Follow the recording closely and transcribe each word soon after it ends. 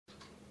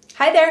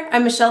Hi there,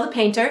 I'm Michelle the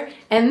Painter,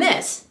 and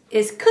this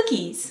is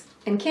Cookies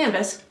and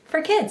Canvas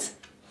for Kids.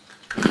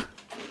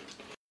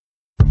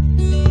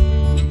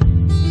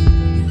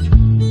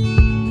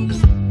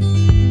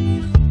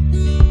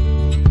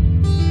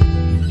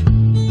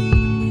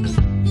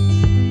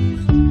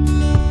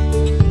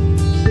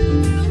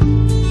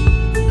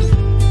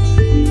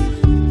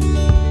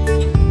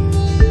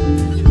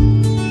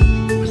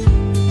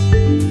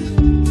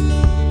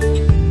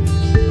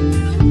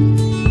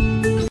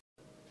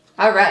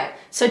 All right,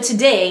 so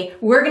today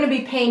we're going to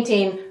be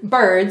painting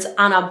birds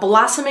on a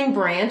blossoming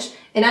branch,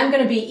 and I'm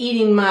going to be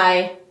eating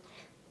my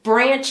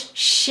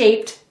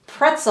branch-shaped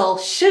pretzel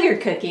sugar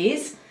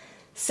cookies.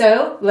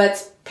 So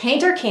let's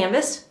paint our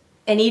canvas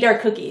and eat our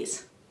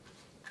cookies.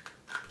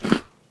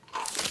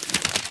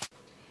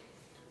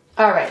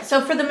 All right,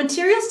 so for the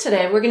materials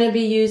today, we're going to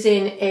be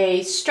using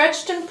a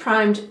stretched and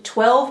primed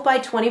 12 by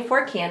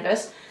 24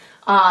 canvas.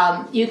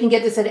 You can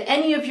get this at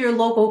any of your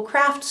local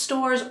craft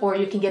stores, or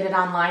you can get it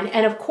online.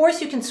 And of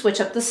course you can switch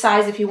up the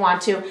size if you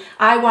want to.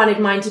 I wanted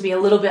mine to be a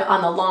little bit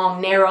on the long,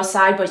 narrow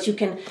side, but you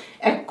can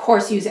of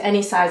course use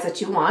any size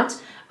that you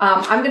want.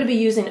 I'm going to be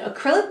using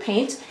acrylic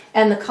paint,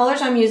 and the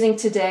colors I'm using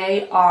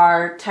today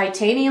are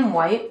titanium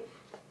white,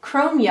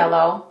 chrome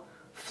yellow,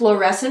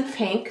 fluorescent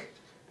pink,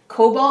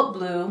 cobalt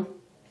blue,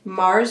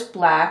 Mars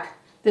black.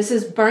 This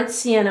is burnt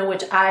sienna,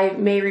 which I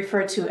may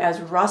refer to as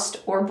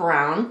rust or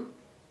brown.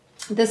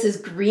 This is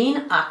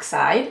green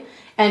oxide,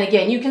 and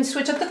again you can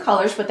switch up the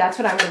colors, but that's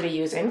what I'm going to be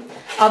using.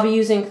 I'll be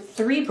using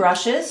 3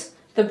 brushes.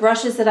 The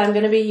brushes that I'm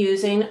going to be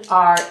using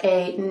are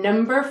a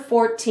number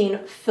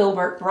 14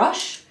 filbert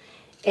brush,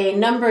 a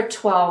number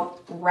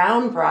 12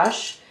 round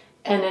brush,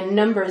 and a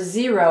number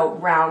 0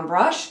 round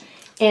brush,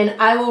 and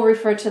I will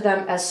refer to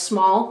them as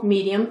small,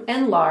 medium,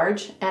 and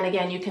large. And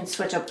again, you can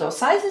switch up those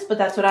sizes, but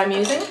that's what I'm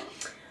using.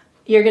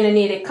 You're going to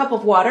need a cup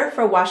of water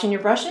for washing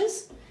your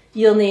brushes.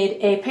 You'll need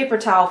a paper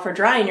towel for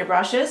drying your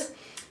brushes.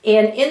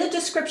 And in the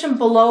description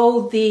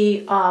below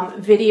the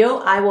video,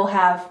 I will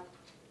have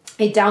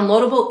a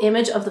downloadable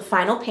image of the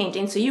final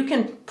painting, so you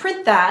can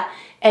print that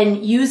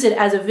and use it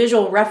as a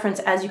visual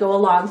reference as you go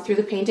along through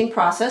the painting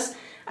process.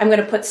 I'm going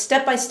to put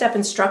step-by-step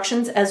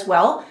instructions as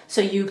well, so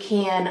you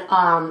can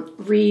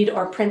read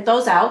or print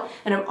those out.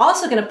 And I'm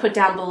also going to put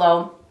down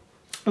below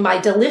my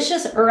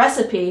delicious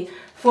recipe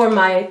for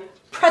my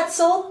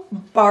pretzel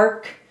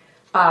bark,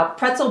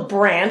 pretzel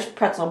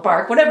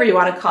bark, whatever you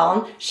want to call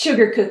them,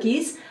 sugar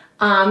cookies.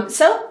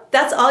 So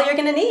that's all you're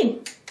going to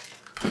need.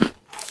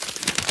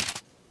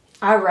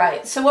 All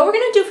right, so what we're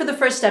going to do for the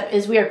first step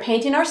is we are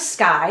painting our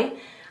sky.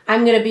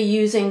 I'm going to be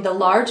using the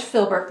large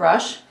filbert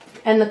brush,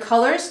 and the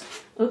colors,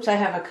 oops, I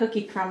have a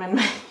cookie crumb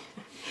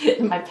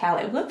in my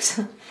palette, whoops.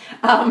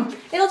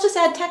 It'll just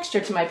add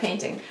texture to my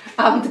painting.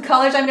 The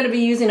colors I'm going to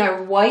be using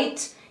are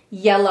white,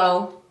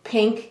 yellow,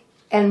 pink,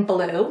 and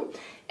blue.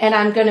 And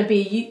I'm going to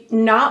be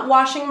not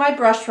washing my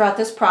brush throughout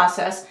this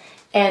process,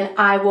 and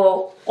I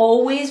will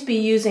always be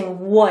using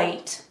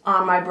white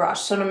on my brush.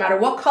 So no matter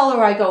what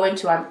color I go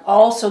into, I'm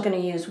also going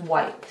to use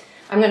white.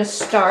 I'm going to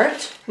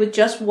start with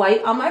just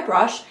white on my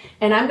brush,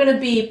 and I'm going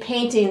to be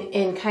painting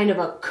in kind of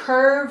a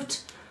curved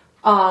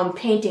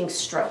painting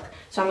stroke.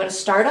 So I'm going to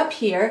start up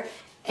here,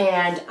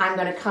 and I'm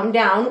going to come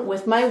down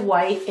with my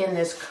white in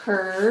this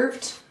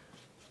curved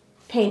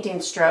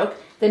painting stroke.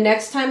 The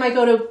next time I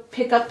go to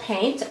pick up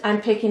paint,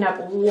 I'm picking up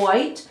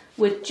white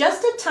with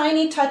just a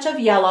tiny touch of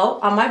yellow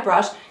on my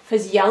brush,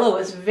 because yellow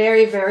is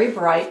very, very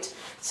bright.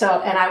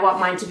 So, and I want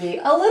mine to be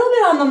a little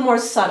bit on the more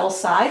subtle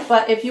side,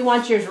 but if you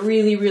want yours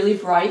really, really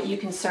bright, you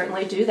can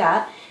certainly do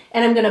that.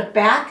 And I'm going to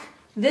back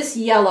this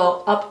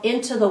yellow up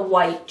into the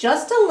white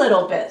just a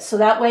little bit, so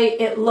that way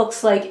it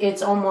looks like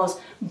it's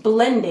almost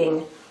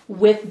blending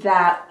with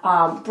that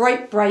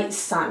bright, bright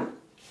sun.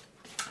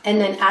 And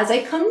then as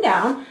I come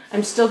down,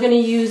 I'm still going to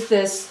use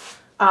this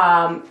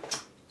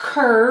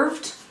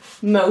curved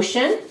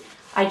motion.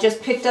 I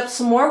just picked up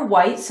some more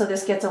white, so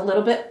this gets a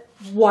little bit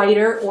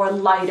whiter or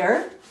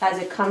lighter as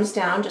it comes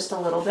down just a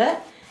little bit.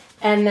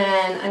 And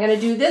then I'm going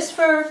to do this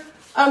for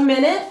a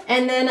minute,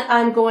 and then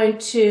I'm going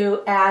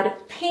to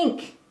add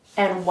pink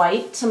and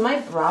white to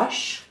my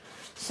brush.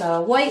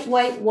 So white,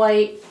 white,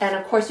 white, and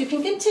of course you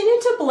can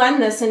continue to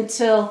blend this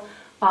until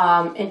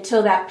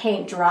that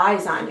paint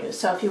dries on you.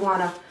 So if you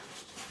want to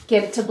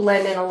get it to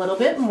blend in a little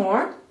bit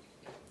more.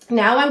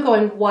 Now I'm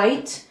going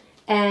white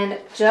and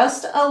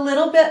just a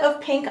little bit of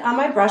pink on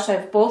my brush. I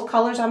have both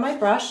colors on my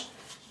brush.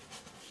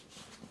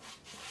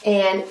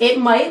 And it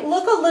might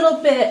look a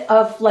little bit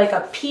of like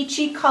a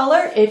peachy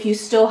color if you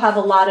still have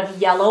a lot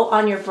of yellow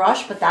on your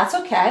brush, but that's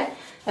okay.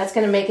 That's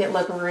going to make it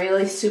look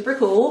really super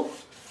cool.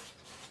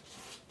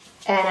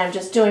 And I'm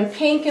just doing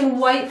pink and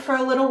white for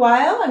a little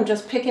while. I'm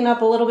just picking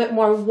up a little bit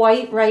more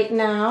white right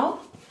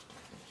now.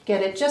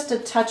 Get it just a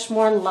touch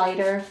more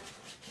lighter.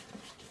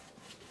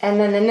 And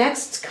then the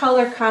next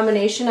color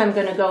combination I'm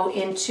going to go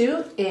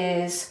into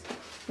is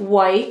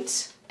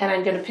white, and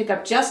I'm going to pick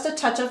up just a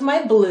touch of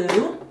my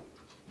blue.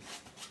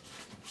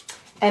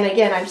 And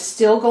again, I'm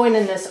still going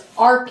in this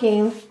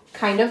arcing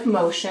kind of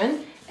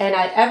motion, And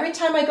every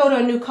time I go to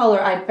a new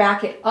color, I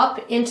back it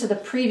up into the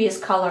previous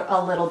color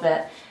a little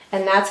bit.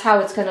 And that's how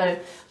it's gonna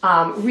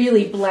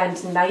really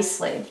blend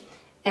nicely.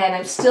 And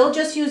I'm still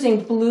just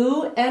using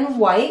blue and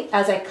white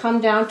as I come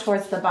down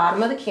towards the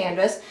bottom of the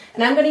canvas.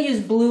 And I'm gonna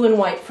use blue and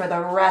white for the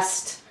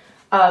rest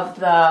of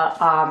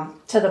the,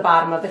 to the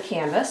bottom of the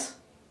canvas.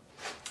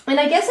 And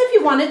I guess if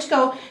you wanted to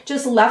go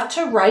just left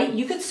to right,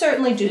 you could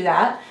certainly do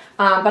that.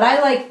 But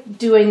I like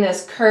doing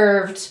this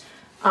curved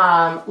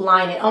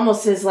line. It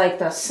almost is like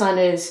the sun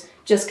is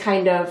just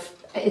kind of,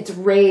 its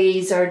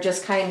rays are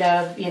just kind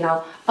of, you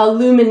know,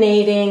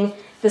 illuminating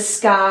the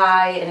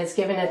sky, and it's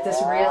giving it this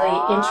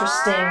really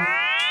interesting,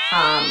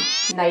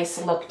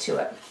 nice look to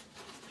it.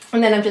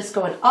 And then I'm just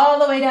going all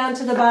the way down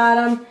to the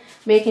bottom,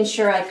 making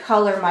sure I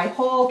color my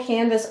whole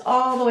canvas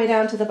all the way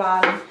down to the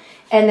bottom.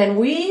 And then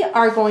we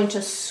are going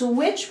to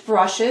switch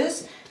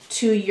brushes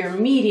to your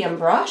medium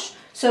brush.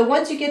 So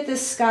once you get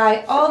this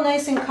sky all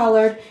nice and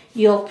colored,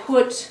 you'll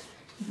put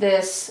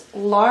this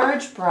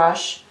large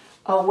brush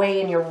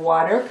away in your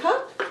water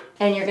cup,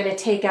 and you're going to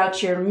take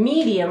out your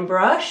medium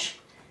brush,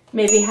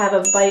 maybe have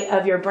a bite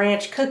of your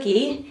branch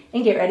cookie,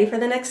 and get ready for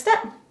the next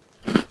step.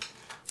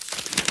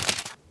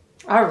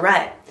 All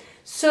right.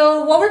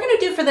 So what we're going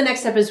to do for the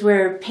next step is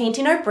we're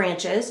painting our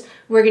branches.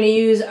 We're going to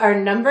use our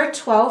number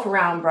 12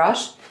 round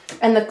brush,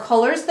 and the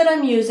colors that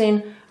I'm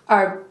using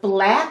are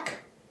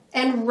black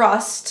and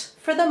rust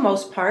for the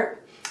most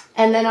part,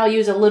 and then I'll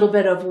use a little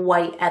bit of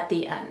white at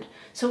the end.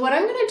 So what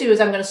I'm going to do is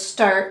I'm going to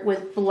start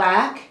with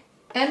black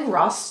and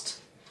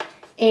rust,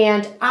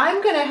 and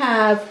I'm going to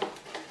have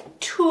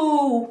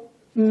two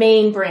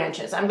main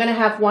branches. I'm going to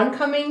have one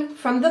coming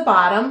from the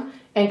bottom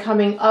and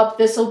coming up.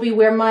 This will be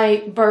where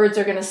my birds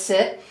are going to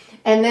sit,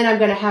 and then I'm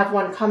going to have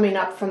one coming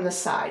up from the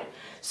side.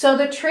 So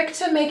the trick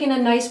to making a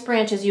nice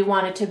branch is you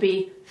want it to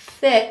be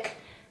thick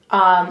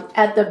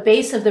at the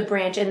base of the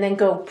branch and then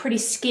go pretty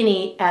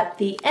skinny at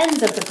the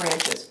ends of the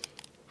branches.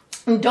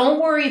 And don't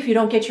worry if you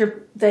don't get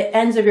the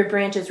ends of your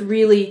branches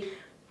really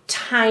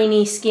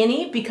tiny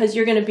skinny, because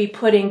you're going to be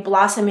putting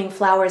blossoming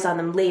flowers on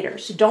them later.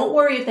 So don't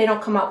worry if they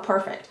don't come out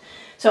perfect.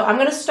 So I'm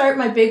going to start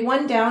my big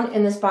one down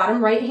in this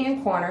bottom right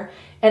hand corner,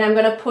 and I'm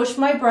going to push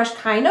my brush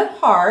kind of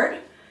hard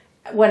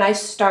when I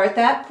start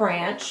that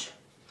branch.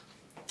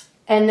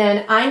 And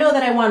then I know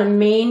that I want a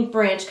main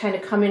branch kind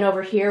of coming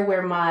over here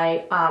where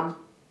my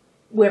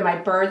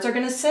birds are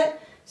going to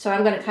sit. So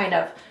I'm going to kind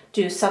of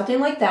do something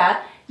like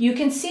that. You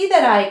can see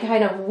that I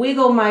kind of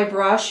wiggle my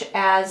brush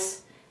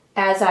as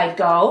I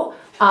go.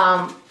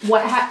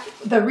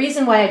 The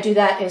reason why I do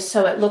that is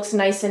so it looks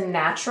nice and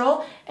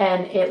natural,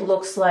 and it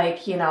looks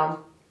like, you know,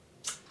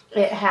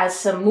 it has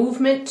some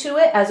movement to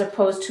it as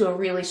opposed to a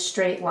really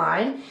straight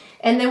line.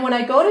 And then when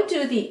I go to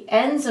do the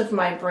ends of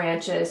my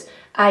branches,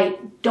 I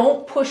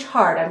don't push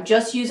hard. I'm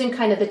just using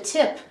kind of the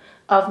tip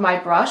of my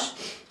brush.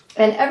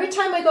 And every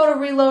time I go to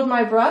reload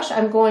my brush,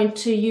 I'm going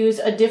to use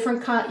a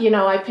different,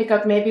 I pick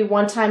up maybe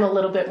one time a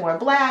little bit more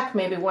black,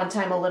 maybe one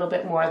time a little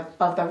bit more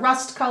of the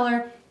rust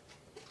color.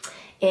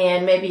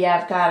 And maybe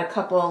I've got a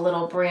couple of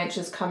little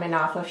branches coming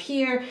off of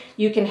here.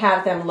 You can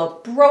have them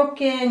look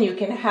broken. You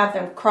can have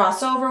them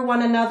cross over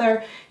one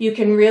another. You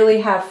can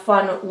really have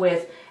fun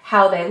with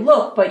how they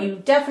look, but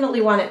you definitely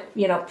want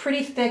it,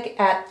 pretty thick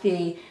at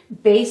the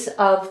base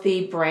of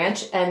the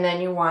branch, and then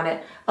you want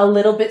it a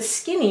little bit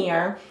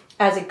skinnier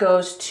as it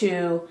goes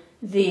to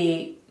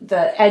the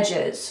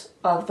edges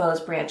of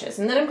those branches.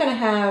 And then I'm going to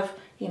have,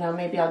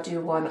 maybe I'll do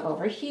one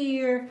over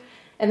here,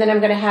 and then I'm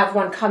going to have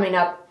one coming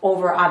up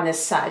over on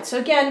this side. So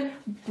again,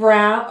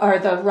 brown, or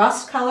the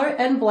rust color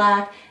and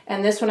black,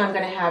 and this one I'm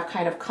going to have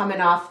kind of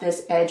coming off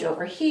this edge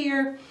over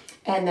here,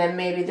 and then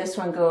maybe this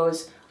one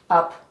goes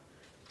up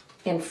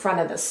in front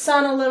of the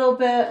sun a little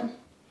bit,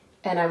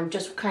 and I'm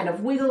just kind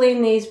of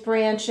wiggling these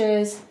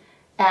branches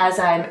as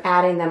I'm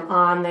adding them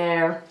on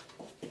there.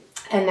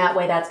 And that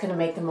way that's going to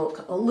make them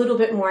look a little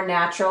bit more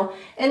natural.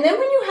 And then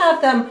when you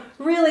have them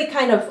really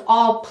kind of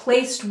all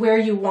placed where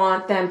you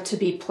want them to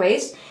be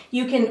placed,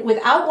 you can,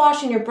 without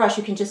washing your brush,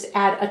 you can just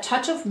add a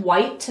touch of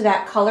white to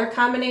that color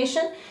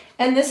combination.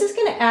 And this is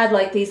going to add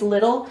like these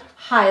little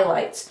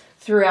highlights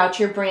throughout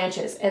your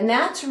branches. And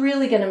that's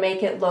really going to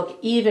make it look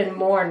even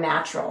more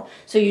natural.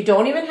 So you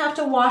don't even have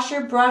to wash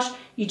your brush.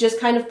 You just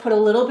kind of put a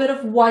little bit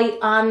of white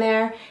on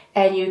there,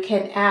 and you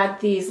can add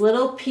these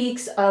little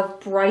peaks of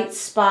bright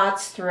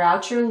spots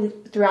throughout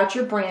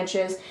your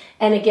branches.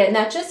 And again,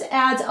 that just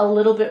adds a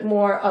little bit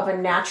more of a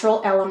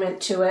natural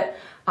element to it.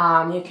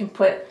 You can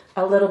put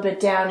a little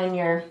bit down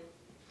in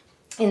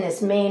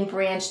this main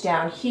branch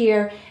down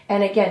here.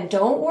 And again,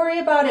 don't worry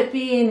about it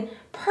being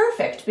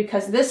perfect,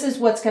 because this is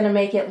what's going to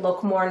make it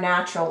look more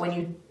natural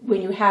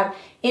when you have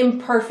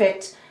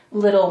imperfect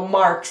little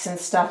marks and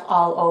stuff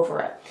all over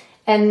it.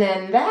 And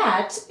then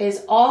that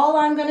is all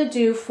I'm going to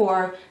do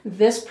for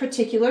this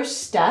particular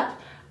step.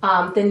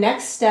 The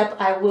next step,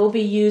 I will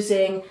be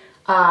using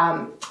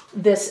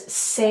this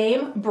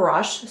same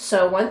brush.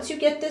 So once you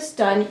get this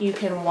done, you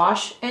can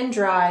wash and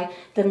dry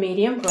the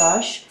medium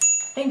brush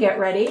and get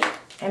ready.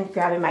 I'm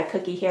grabbing my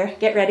cookie here.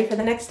 Get ready for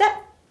the next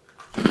step.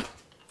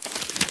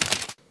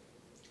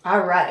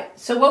 All right,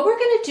 so what we're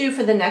going to do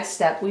for the next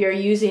step, we are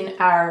using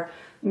our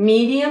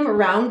medium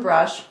round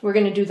brush. We're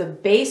going to do the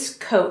base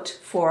coat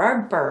for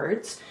our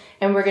birds,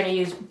 and we're going to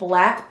use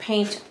black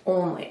paint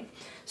only.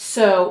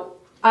 So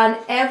on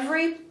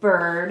every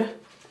bird,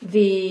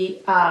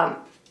 they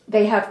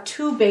have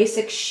two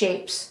basic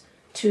shapes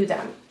to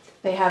them.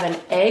 They have an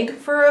egg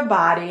for a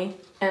body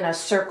and a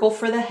circle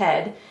for the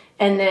head,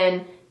 and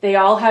then they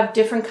all have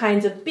different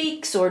kinds of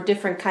beaks or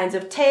different kinds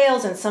of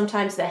tails, and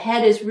sometimes the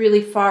head is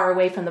really far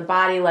away from the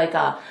body, like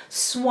a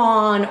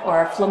swan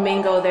or a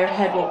flamingo. Their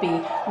head will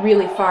be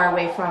really far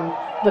away from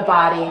the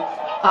body.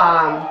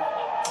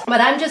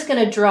 But I'm just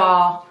going to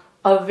draw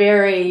a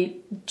very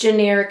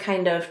generic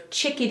kind of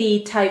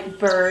chickadee type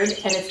bird,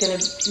 and it's going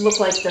to look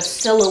like the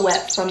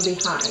silhouette from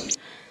behind.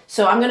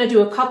 So I'm going to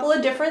do a couple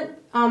of different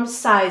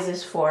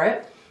sizes for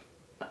it.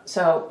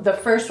 So the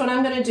first one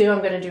I'm going to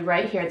do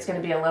right here. It's going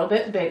to be a little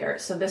bit bigger.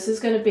 So this is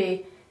going to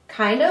be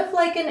kind of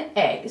like an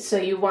egg. So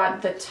you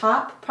want the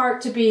top part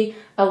to be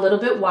a little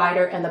bit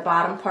wider and the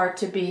bottom part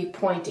to be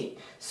pointy.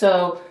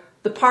 So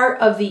the part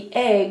of the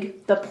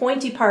egg, the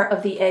pointy part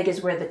of the egg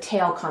is where the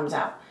tail comes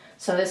out.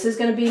 So this is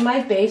going to be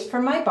my base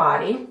for my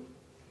body.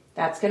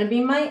 That's going to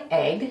be my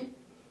egg.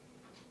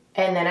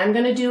 And then I'm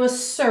going to do a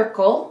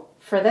circle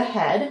for the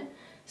head.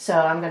 So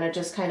I'm going to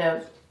just kind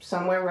of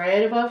somewhere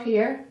right above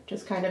here,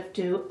 just kind of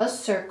do a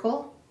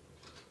circle.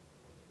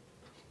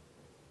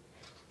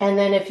 And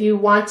then if you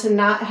want to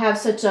not have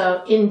such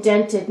a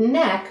indented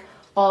neck,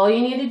 all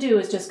you need to do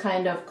is just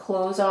kind of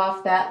close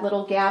off that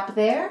little gap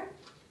there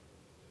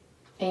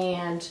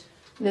and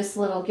this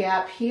little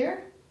gap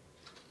here.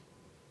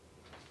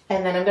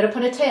 And then I'm going to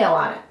put a tail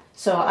on it.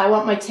 So I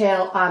want my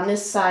tail on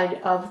this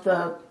side of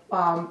the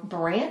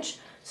branch.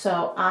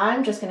 So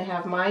I'm just going to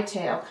have my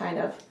tail kind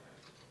of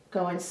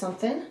going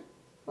something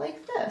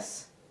like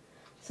this.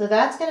 So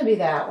that's going to be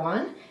that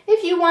one.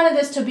 If you wanted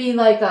this to be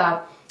like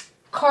a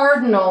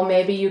cardinal,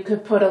 maybe you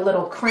could put a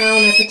little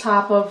crown at the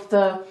top of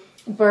the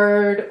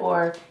bird,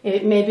 or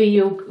maybe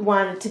you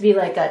want it to be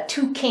like a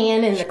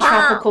toucan in the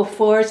tropical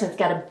forest and it's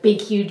got a big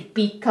huge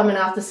beak coming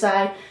off the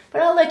side,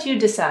 but I'll let you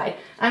decide.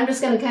 I'm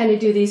just going to kind of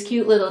do these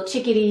cute little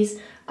chickadees.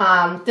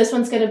 This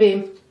one's going to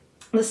be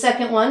the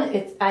second one.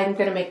 I'm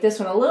going to make this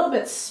one a little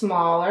bit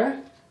smaller.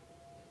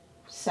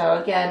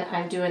 So again,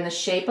 I'm doing the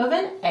shape of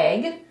an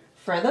egg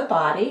for the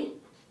body.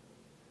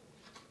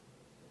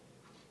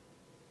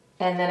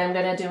 And then I'm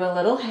going to do a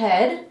little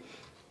head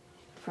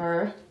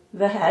for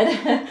the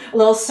head. A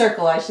little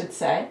circle, I should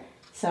say.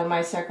 So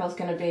my circle is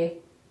going to be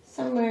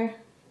somewhere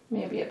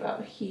maybe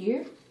about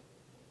here.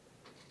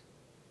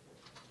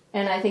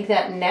 And I think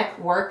that neck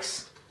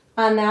works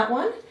on that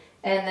one.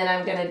 And then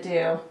I'm going to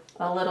do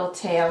a little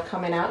tail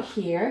coming out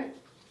here.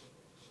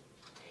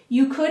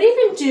 You could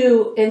even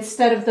do,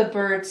 instead of the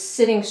bird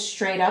sitting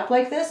straight up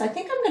like this, I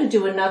think I'm going to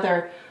do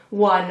another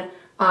one,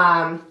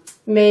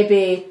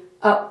 maybe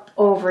up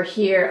over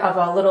here of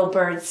a little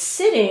bird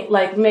sitting,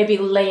 like maybe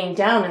laying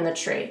down in the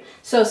tree.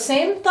 So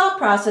same thought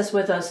process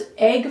with those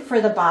egg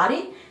for the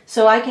body.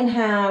 So I can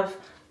have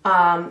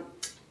an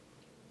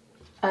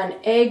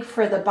egg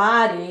for the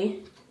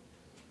body.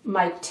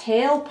 My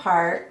tail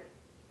part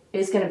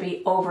is going to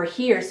be over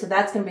here, so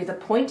that's going to be the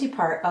pointy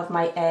part of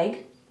my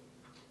egg.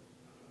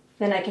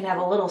 Then I can have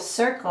a little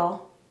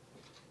circle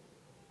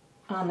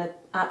on the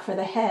for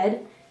the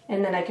head,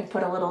 and then I can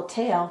put a little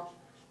tail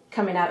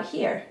coming out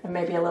here, and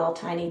maybe a little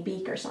tiny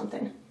beak or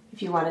something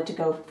if you wanted to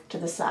go to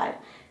the side.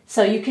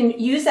 So you can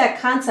use that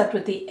concept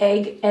with the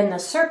egg and the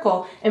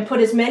circle and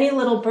put as many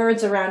little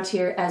birds around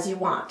here as you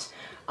want.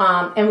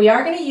 And we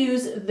are going to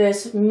use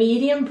this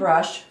medium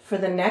brush for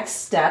the next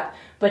step,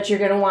 but you're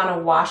going to want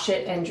to wash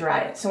it and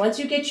dry it. So once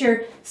you get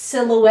your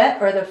silhouette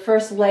or the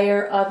first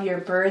layer of your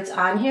birds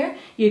on here,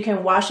 you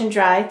can wash and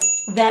dry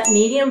that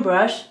medium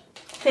brush,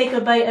 take a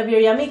bite of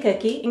your yummy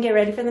cookie, and get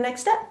ready for the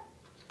next step.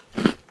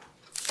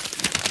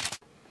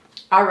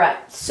 All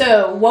right,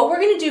 so what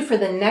we're going to do for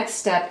the next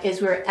step is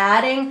we're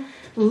adding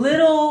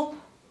little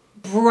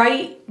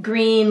bright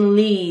green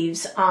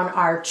leaves on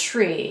our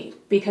tree,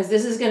 because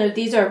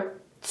these are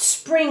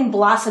spring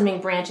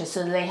blossoming branches,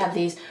 so they have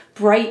these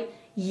bright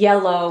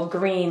yellow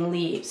green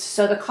leaves.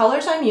 So the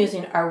colors I'm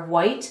using are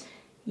white,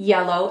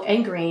 yellow,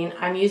 and green.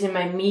 I'm using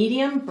my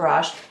medium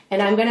brush,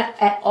 and I'm going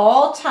to at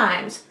all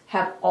times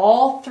have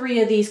all three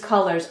of these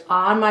colors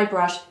on my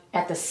brush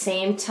at the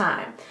same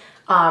time.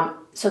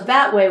 So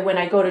that way when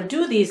I go to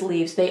do these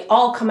leaves, they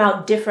all come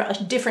out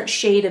a different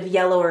shade of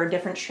yellow or a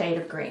different shade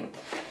of green.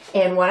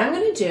 And what I'm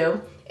going to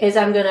do is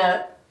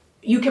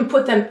you can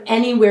put them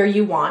anywhere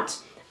you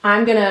want.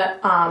 I'm going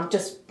to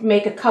just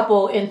make a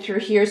couple in through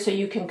here so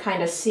you can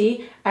kind of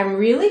see. I'm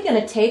really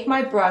going to take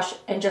my brush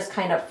and just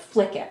kind of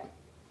flick it.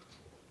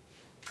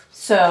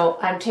 So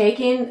I'm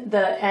taking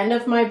the end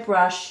of my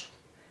brush.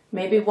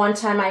 Maybe one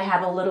time I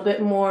have a little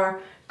bit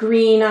more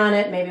green on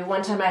it. Maybe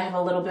one time I have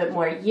a little bit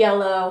more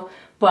yellow.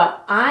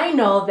 But I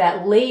know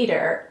that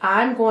later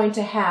I'm going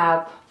to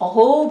have a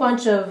whole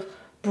bunch of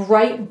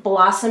bright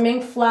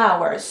blossoming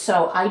flowers.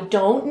 So I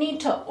don't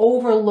need to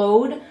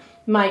overload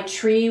my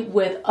tree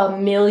with a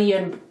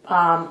million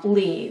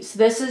leaves.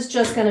 This is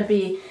just going to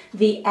be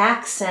the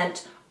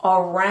accent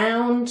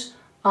around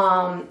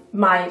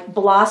my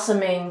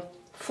blossoming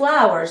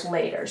flowers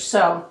later.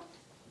 So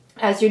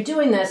as you're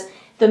doing this,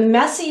 the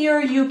messier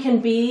you can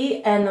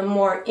be and the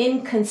more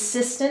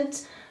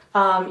inconsistent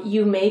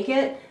you make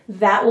it,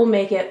 that will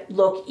make it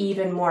look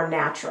even more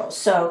natural.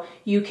 So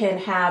you can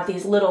have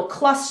these little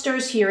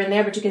clusters here and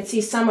there, but you can see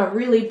some are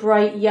really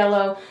bright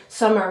yellow,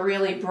 some are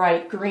really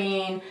bright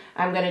green.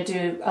 I'm going to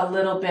do a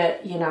little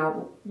bit, you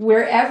know,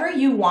 wherever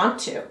you want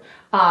to.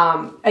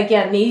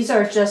 Again, these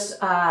are just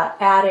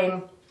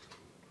adding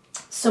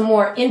some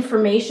more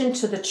information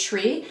to the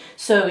tree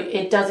so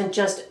it doesn't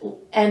just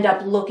end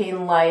up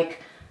looking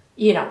like,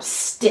 you know,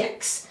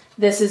 sticks.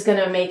 This is going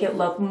to make it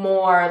look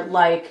more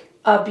like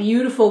a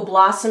beautiful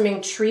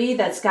blossoming tree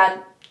that's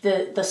got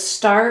the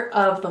start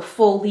of the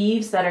full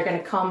leaves that are going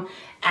to come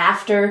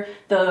after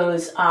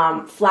those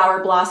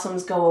flower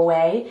blossoms go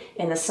away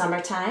in the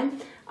summertime.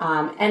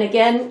 And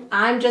again,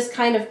 I'm just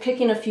kind of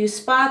picking a few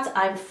spots.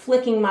 I'm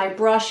flicking my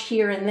brush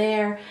here and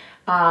there.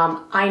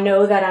 I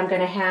know that I'm going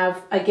to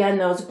have, again,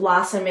 those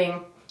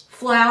blossoming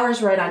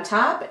flowers right on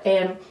top.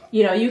 And,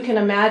 you know, you can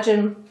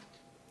imagine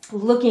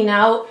looking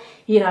out,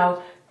 you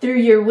know, through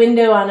your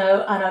window on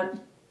a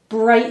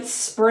bright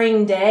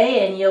spring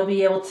day, and you'll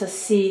be able to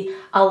see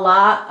a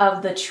lot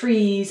of the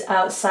trees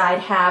outside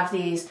have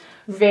these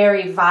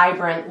very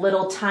vibrant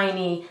little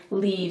tiny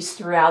leaves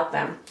throughout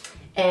them.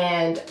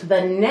 And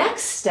the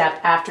next step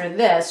after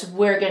this,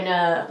 we're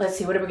gonna, let's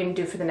see, what are we gonna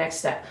do for the next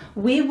step?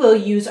 We will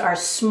use our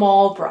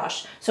small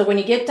brush. So when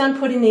you get done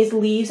putting these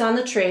leaves on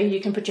the tray,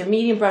 you can put your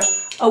medium brush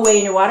away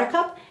in your water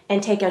cup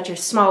and take out your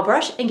small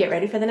brush and get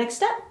ready for the next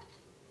step.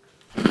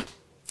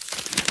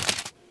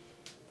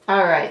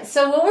 All right,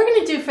 so what we're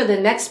going to do for the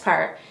next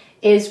part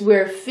is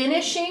we're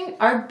finishing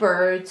our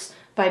birds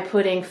by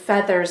putting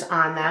feathers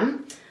on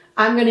them.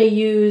 I'm going to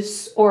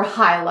use, or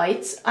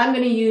highlights, I'm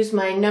going to use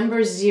my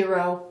number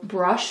 0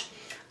 brush.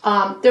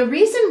 The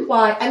reason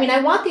why, I mean,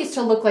 I want these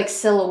to look like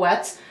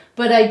silhouettes,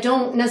 but I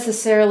don't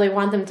necessarily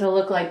want them to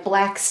look like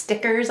black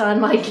stickers on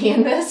my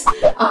canvas.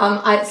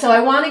 So I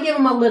want to give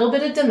them a little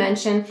bit of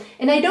dimension,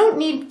 and I don't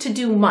need to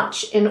do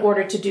much in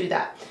order to do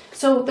that.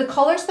 So the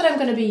colors that I'm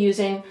going to be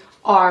using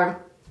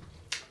are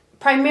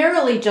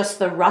primarily just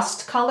the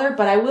rust color,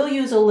 but I will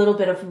use a little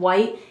bit of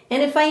white,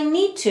 and if I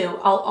need to,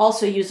 I'll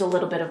also use a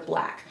little bit of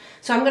black.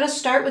 So I'm going to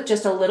start with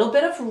just a little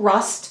bit of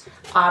rust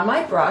on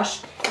my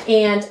brush,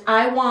 and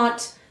I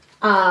want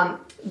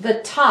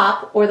the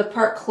top, or the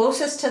part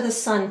closest to the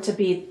sun, to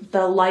be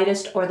the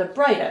lightest or the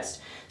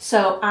brightest.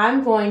 So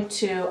I'm going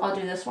to, I'll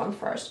do this one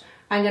first.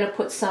 I'm going to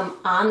put some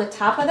on the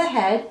top of the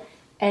head,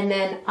 and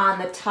then on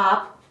the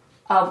top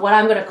of what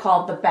I'm going to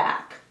call the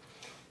back.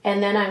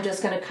 And then I'm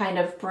just going to kind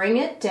of bring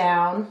it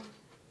down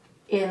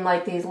in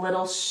like these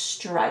little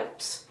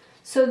stripes.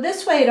 So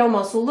this way it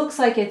almost looks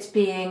like it's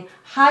being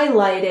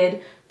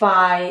highlighted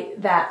by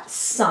that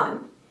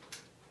sun.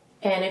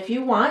 And if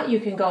you want, you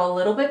can go a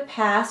little bit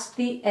past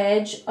the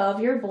edge of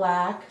your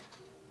black.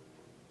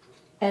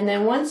 And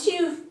then once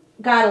you've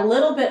got a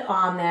little bit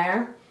on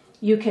there,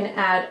 you can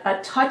add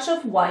a touch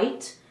of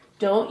white.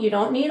 You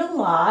don't need a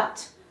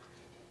lot.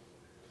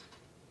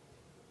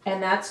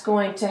 And that's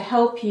going to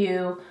help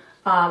you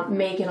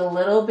make it a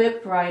little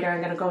bit brighter. I'm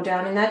going to go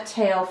down in that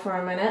tail for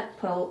a minute,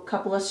 put a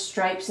couple of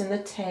stripes in the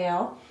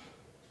tail.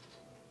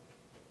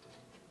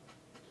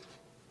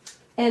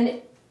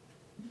 And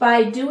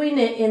by doing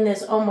it in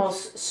this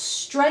almost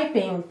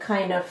striping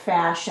kind of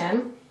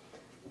fashion,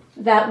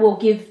 that will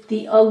give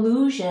the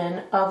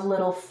illusion of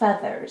little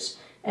feathers.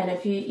 And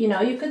if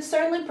you could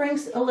certainly bring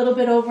a little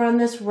bit over on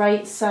this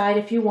right side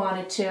if you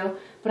wanted to,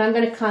 but I'm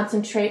going to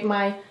concentrate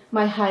my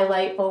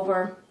highlight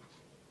over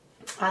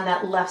on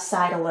that left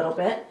side a little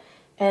bit.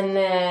 And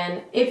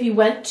then if you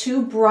went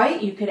too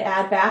bright, you could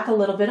add back a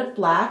little bit of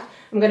black.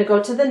 I'm going to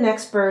go to the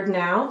next bird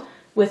now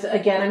with,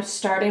 again, I'm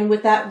starting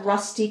with that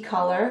rusty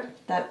color,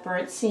 that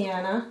burnt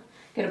sienna.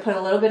 I'm going to put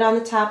a little bit on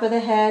the top of the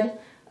head,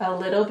 a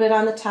little bit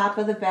on the top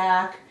of the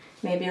back,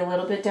 maybe a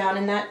little bit down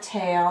in that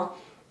tail.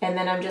 And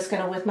then I'm just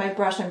going to, with my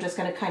brush, I'm just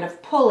going to kind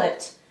of pull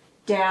it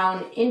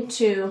down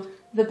into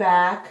the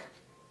back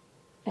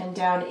and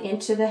down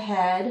into the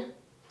head.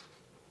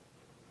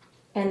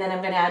 And then I'm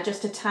going to add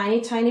just a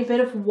tiny, tiny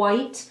bit of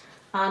white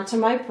onto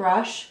my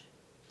brush.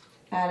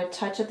 Add a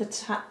touch at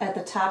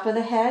the top of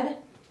the head.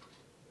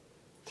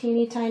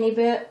 Teeny tiny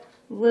bit,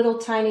 little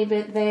tiny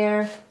bit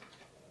there.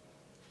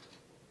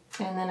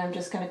 And then I'm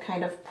just going to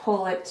kind of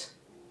pull it.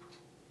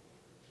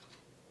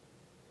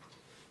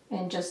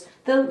 And just,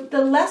 the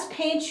less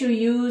paint you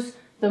use,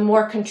 the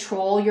more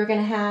control you're going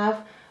to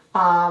have.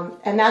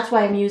 And that's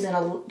why I'm using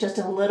just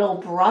a little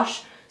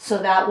brush, so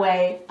that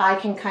way I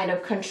can kind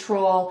of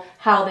control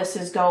how this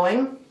is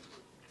going.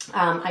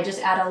 I just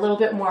add a little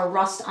bit more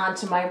rust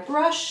onto my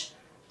brush,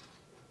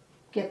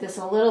 get this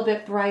a little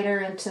bit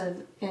brighter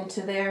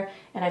into there,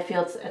 and I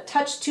feel it's a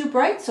touch too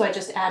bright, so I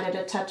just added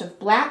a touch of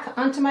black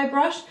onto my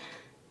brush,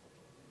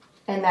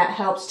 and that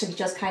helps to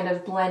just kind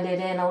of blend it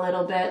in a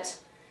little bit.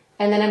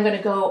 And then I'm going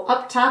to go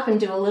up top and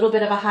do a little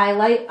bit of a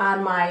highlight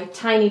on my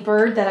tiny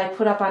bird that I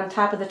put up on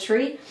top of the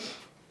tree,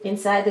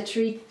 inside the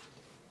tree.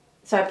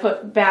 So I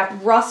put back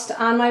rust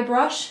on my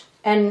brush.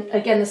 And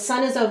again, the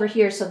sun is over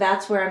here, so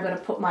that's where I'm going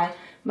to put my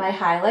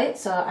highlight.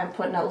 So I'm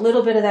putting a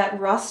little bit of that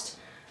rust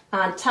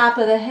on top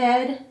of the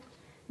head,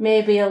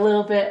 maybe a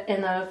little bit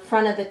in the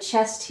front of the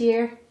chest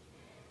here.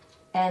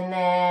 And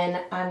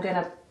then I'm going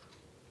to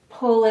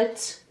pull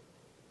it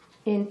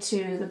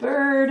into the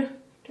bird,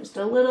 just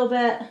a little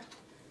bit.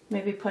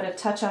 Maybe put a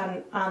touch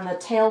on the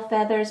tail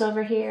feathers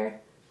over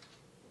here.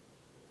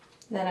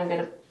 Then I'm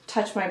going to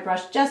touch my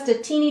brush just a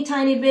teeny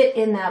tiny bit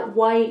in that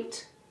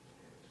white.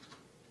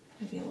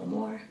 Maybe a little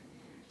more.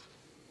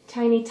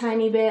 Tiny,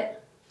 tiny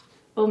bit.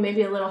 Oh,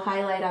 maybe a little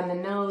highlight on the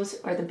nose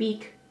or the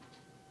beak.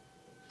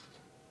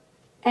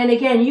 And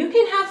again, you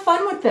can have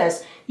fun with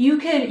this. You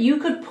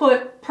could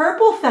put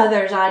purple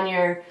feathers on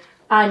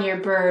your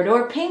bird,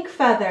 or pink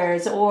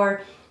feathers,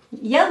 or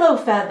yellow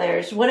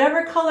feathers,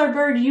 whatever color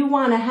bird you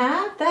want to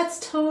have, that's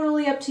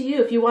totally up to you.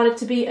 If you want it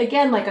to be,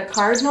 again, like a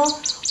cardinal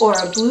or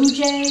a blue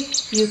jay,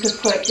 you could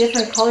put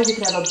different colors. You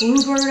could have a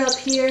bluebird up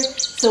here.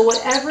 So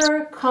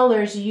whatever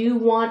colors you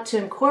want to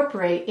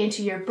incorporate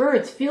into your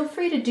birds, feel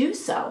free to do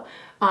so.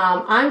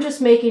 I'm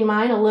just making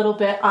mine a little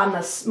bit on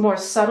the more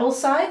subtle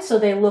side, so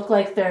they look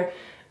like they're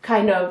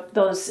kind of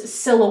those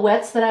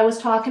silhouettes that I was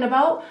talking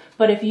about.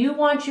 But if you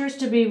want yours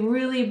to be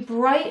really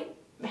bright,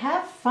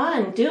 have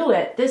fun, do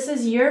it. This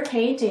is your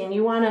painting.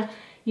 You want to,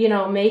 you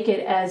know, make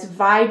it as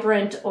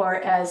vibrant or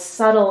as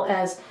subtle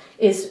as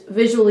is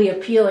visually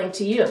appealing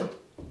to you.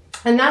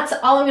 And that's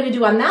all I'm going to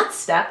do on that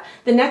step.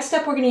 The next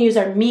step, we're going to use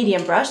our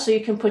medium brush. So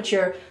you can put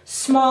your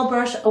small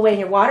brush away in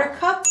your water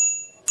cup,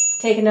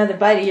 take another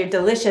bite of your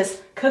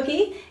delicious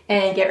cookie,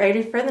 and get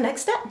ready for the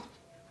next step.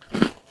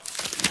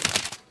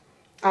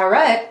 All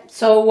right,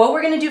 so what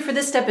we're going to do for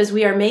this step is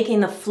we are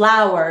making the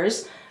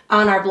flowers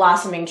on our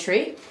blossoming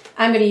tree.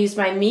 I'm going to use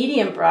my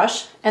medium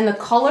brush, and the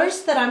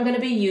colors that I'm going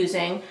to be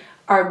using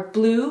are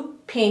blue,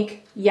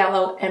 pink,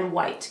 yellow, and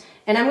white.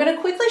 And I'm going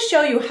to quickly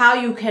show you how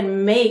you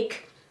can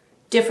make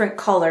different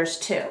colors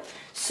too.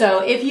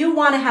 So if you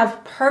want to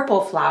have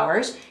purple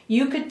flowers,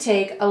 you could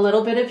take a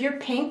little bit of your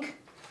pink,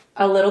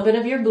 a little bit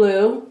of your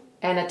blue,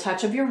 and a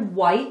touch of your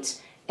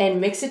white,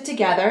 and mix it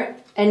together,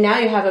 and now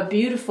you have a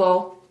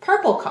beautiful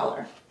purple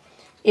color.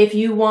 If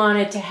you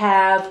wanted to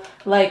have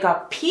like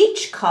a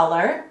peach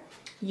color,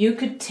 you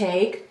could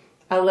take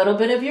a little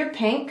bit of your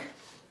pink,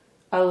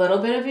 a little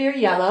bit of your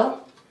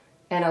yellow,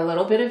 and a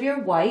little bit of your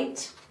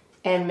white,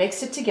 and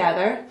mix it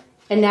together.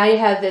 And now you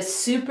have this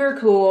super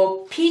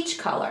cool peach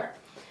color.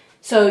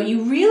 So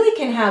you really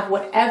can have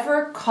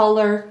whatever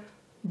color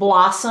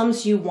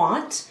blossoms you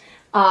want.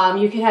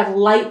 You can have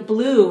light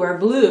blue or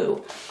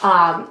blue.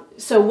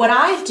 So what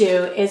I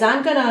do is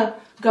I'm gonna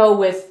go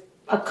with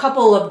a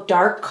couple of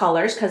dark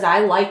colors because I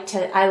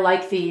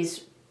like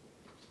these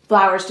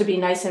flowers to be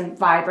nice and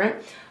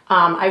vibrant.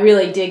 I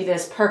really dig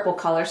this purple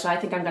color, so I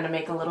think I'm going to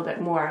make a little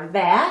bit more of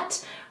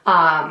that.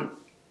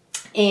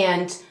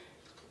 And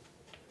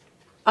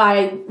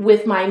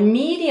with my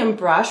medium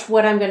brush,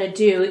 what I'm going to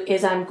do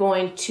is I'm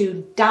going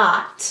to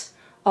dot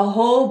a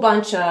whole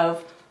bunch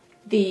of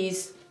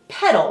these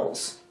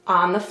petals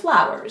on the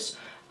flowers.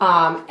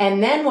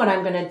 And then what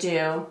I'm going to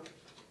do,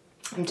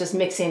 I'm just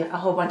mixing a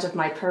whole bunch of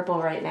my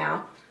purple right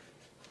now.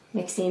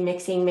 Mixing,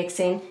 mixing,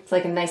 mixing. It's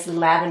like a nice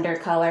lavender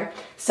color.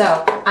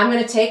 So I'm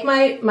going to take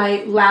my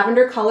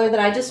lavender color that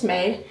I just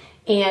made,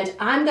 and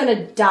I'm going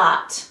to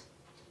dot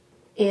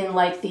in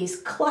like these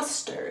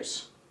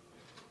clusters.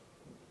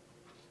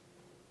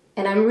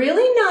 And I'm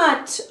really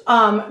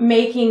not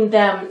making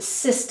them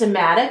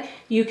systematic.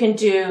 You can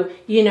do,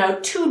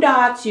 2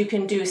 dots, you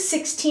can do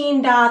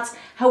 16 dots,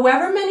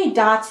 however many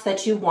dots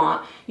that you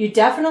want. You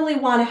definitely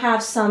want to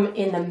have some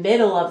in the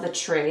middle of the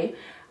tree.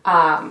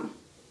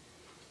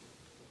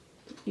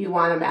 You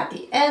want them at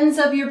the ends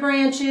of your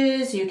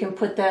branches. You can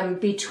put them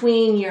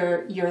between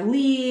your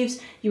leaves.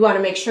 You want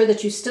to make sure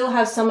that you still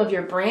have some of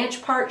your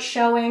branch parts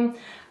showing.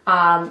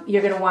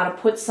 You're going to want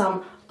to put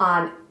some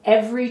on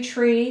every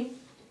tree.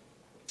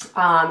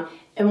 And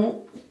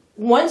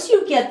once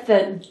you get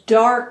the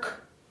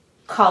dark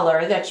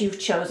color that you've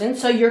chosen,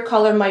 so your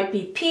color might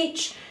be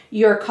peach,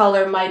 your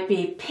color might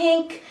be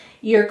pink,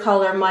 your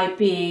color might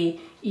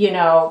be,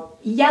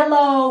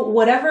 yellow,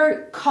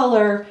 whatever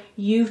color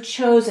you've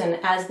chosen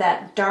as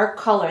that dark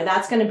color,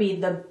 that's going to be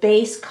the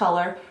base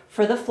color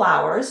for the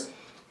flowers.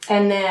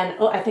 And then,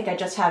 I think I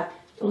just have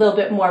a little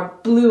bit more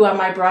blue on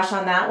my brush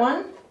on that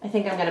one. I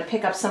think I'm going to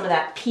pick up some of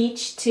that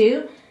peach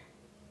too.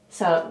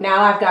 So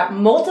now I've got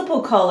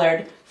multiple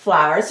colored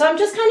flowers. So I'm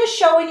just kind of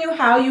showing you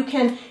how you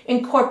can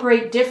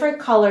incorporate different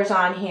colors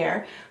on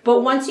here.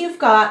 But once you've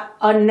got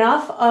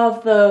enough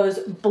of those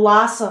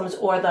blossoms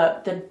or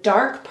the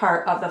dark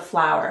part of the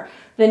flower,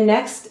 the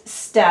next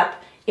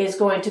step is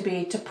going to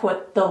be to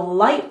put the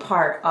light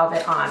part of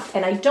it on.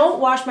 And I don't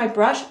wash my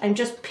brush. I'm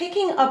just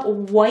picking up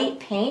white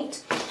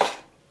paint.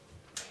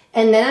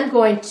 And then I'm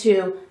going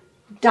to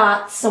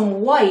dot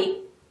some white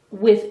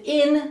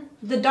within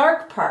the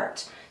dark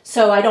part.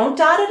 So I don't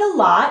dot it a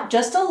lot,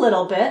 just a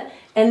little bit.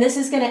 And this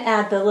is going to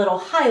add the little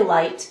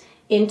highlight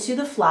into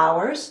the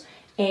flowers.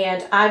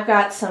 And I've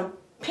got some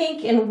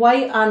pink and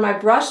white on my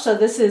brush, so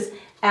this is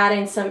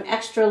adding some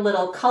extra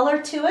little color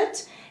to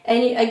it.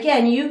 And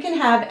again, you can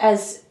have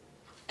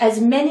as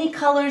many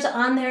colors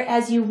on there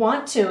as you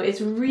want to. It's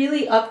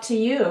really up to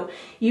you.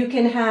 You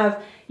can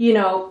have, you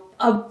know,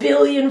 a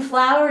billion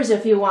flowers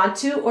if you want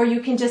to, or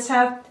you can just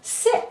have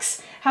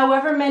 6.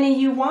 However many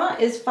you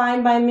want is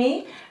fine by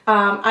me.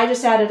 I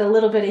just added a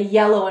little bit of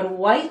yellow and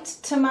white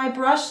to my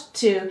brush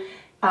to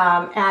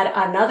add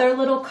another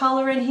little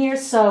color in here.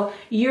 So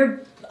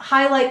your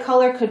highlight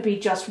color could be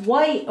just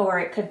white, or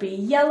it could be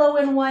yellow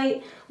and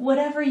white.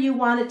 Whatever you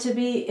want it to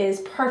be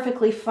is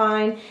perfectly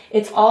fine.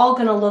 It's all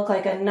going to look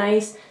like a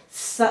nice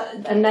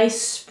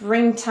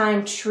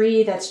springtime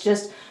tree that's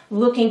just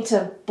looking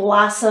to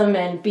blossom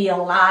and be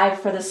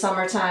alive for the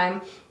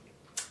summertime.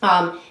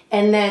 And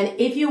then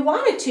if you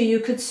wanted to,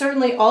 you could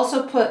certainly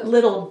also put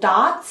little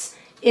dots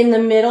in the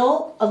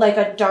middle, like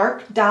a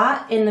dark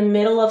dot in the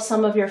middle of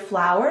some of your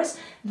flowers.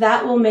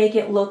 That will make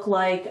it look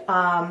like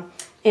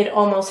it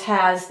almost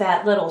has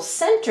that little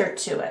center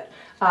to it.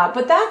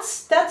 But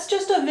that's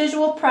just a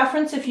visual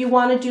preference. If you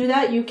want to do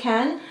that, you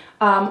can.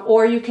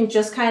 Or you can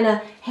just kind of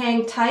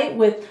hang tight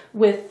with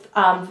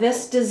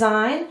this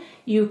design.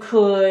 You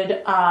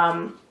could,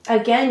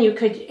 again, you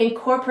could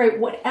incorporate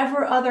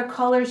whatever other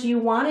colors you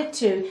wanted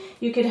to.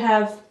 You could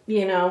have,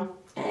 you know,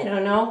 I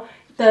don't know,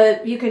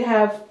 you could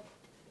have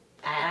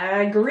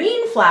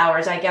green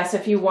flowers, I guess,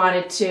 if you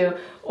wanted to,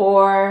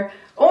 or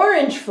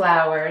orange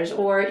flowers,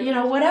 or, you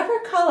know, whatever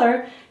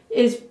color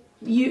is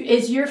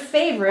your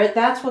favorite.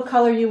 That's what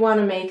color you want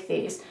to make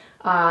these.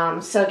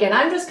 So again,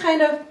 I'm just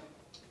kind of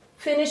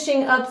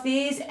finishing up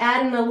these,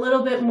 adding a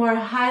little bit more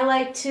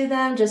highlight to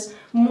them, just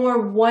more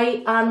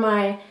white on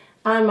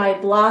my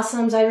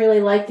blossoms. I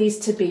really like these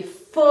to be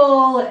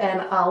full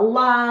and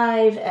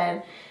alive,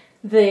 and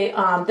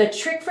the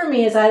trick for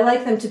me is I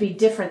like them to be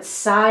different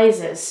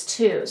sizes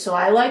too. So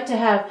I like to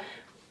have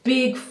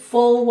big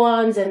full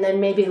ones and then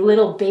maybe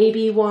little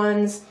baby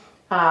ones,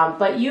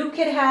 but you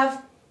could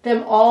have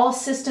them all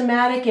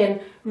systematic and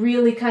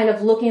really kind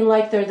of looking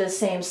like they're the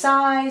same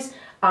size.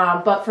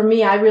 But for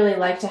me, I really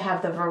like to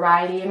have the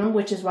variety in them,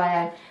 which is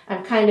why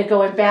I'm kind of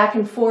going back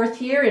and forth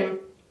here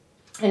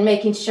and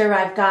making sure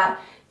I've got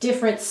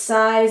different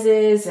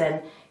sizes.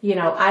 And, you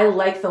know, I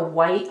like the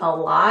white a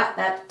lot.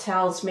 That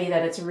tells me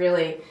that it's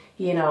really,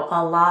 you know,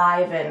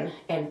 alive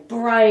and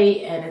bright,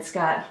 and it's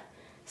got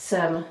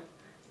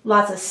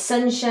lots of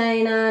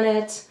sunshine on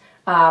it.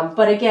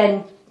 But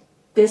again,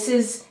 this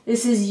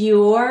is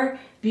your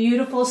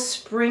beautiful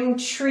spring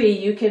tree.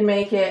 You can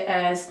make it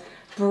as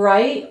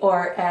bright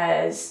or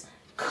as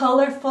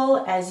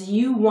colorful as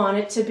you want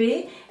it to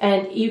be.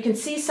 And you can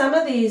see some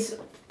of these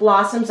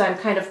blossoms I'm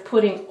kind of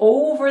putting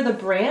over the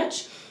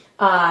branch.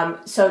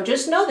 So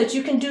just know that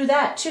you can do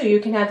that too. You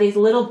can have these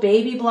little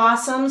baby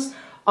blossoms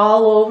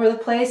all over the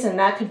place, and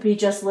that could be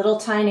just little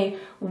tiny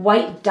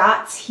white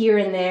dots here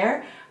and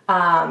there.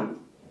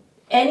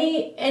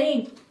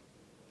 Any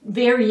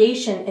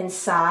variation in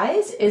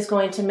size is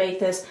going to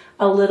make this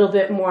a little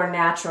bit more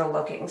natural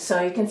looking.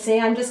 So you can see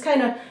I'm just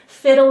kind of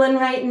fiddling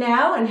right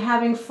now and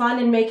having fun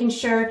and making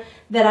sure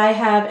that I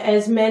have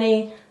as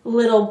many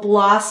little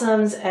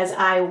blossoms as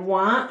I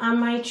want on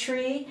my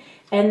tree.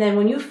 And then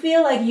when you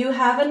feel like you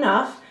have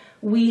enough,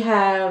 we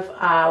have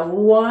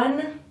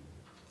one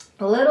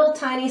little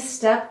tiny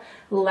step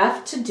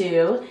left to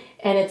do,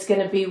 and it's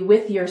going to be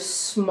with your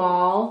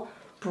small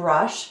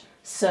brush.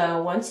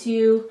 So once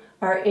you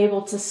are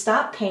able to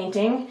stop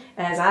painting,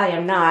 as I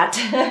am not,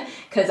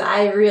 because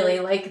I really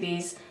like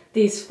these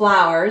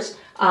flowers.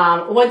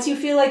 Once you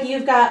feel like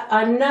you've got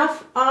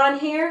enough on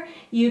here,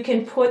 you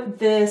can put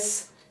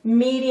this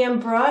medium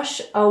brush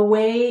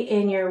away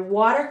in your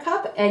water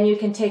cup, and you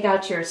can take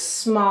out your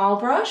small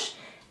brush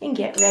and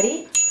get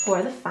ready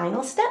for the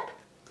final step.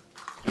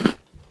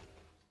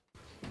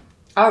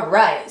 All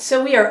right,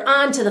 so we are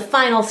on to the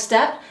final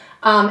step.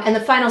 And the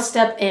final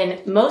step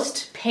in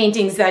most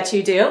paintings that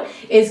you do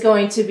is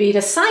going to be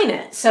to sign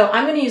it. So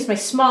I'm going to use my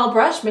small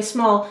brush, my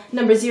small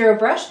number 0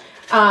 brush.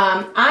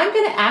 I'm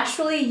going to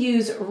actually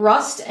use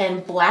rust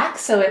and black,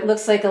 so it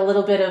looks like a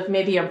little bit of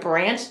maybe a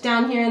branch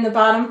down here in the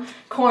bottom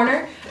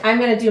corner. I'm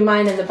going to do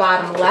mine in the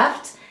bottom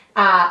left.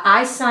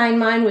 I sign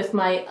mine with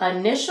my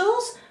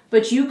initials,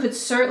 but you could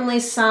certainly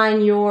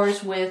sign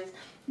yours with,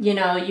 you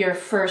know, your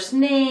first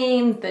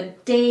name, the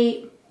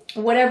date,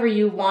 whatever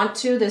you want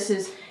to. This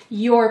is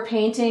your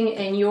painting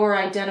and your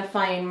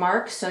identifying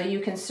mark, so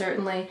you can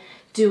certainly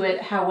do it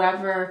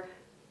however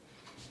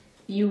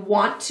you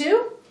want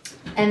to.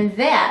 And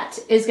that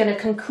is going to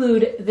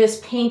conclude this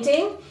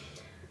painting.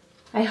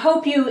 I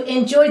hope you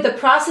enjoyed the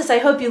process. I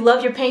hope you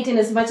love your painting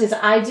as much as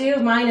I do.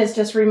 Mine is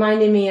just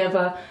reminding me of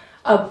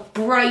a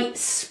bright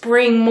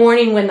spring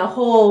morning when the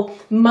whole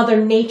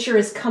Mother Nature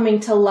is coming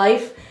to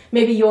life.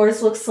 Maybe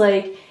yours looks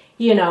like,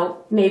 you know,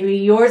 maybe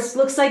yours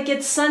looks like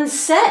it's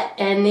sunset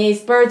and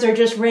these birds are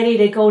just ready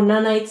to go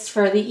nights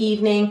for the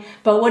evening.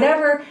 But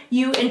whatever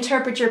you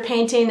interpret your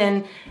painting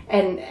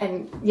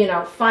and you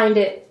know, find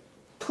it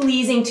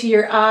pleasing to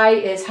your eye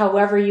is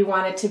however you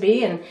want it to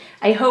be. And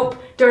I hope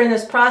during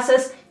this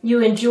process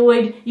you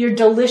enjoyed your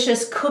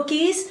delicious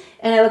cookies,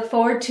 and I look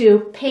forward to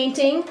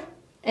painting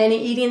and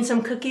eating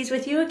some cookies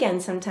with you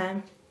again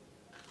sometime.